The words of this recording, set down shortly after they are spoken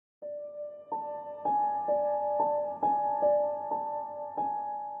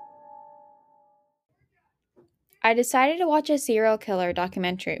I decided to watch a serial killer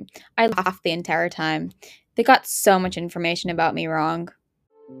documentary. I laughed the entire time. They got so much information about me wrong.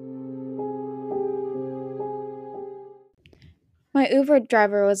 My Uber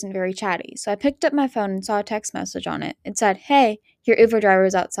driver wasn't very chatty, so I picked up my phone and saw a text message on it. It said, "Hey, your Uber driver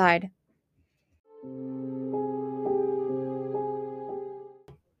is outside."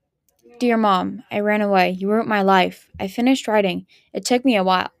 "Dear Mom, I ran away. You ruined my life. I finished writing. It took me a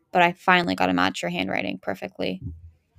while, but I finally got to match your handwriting perfectly."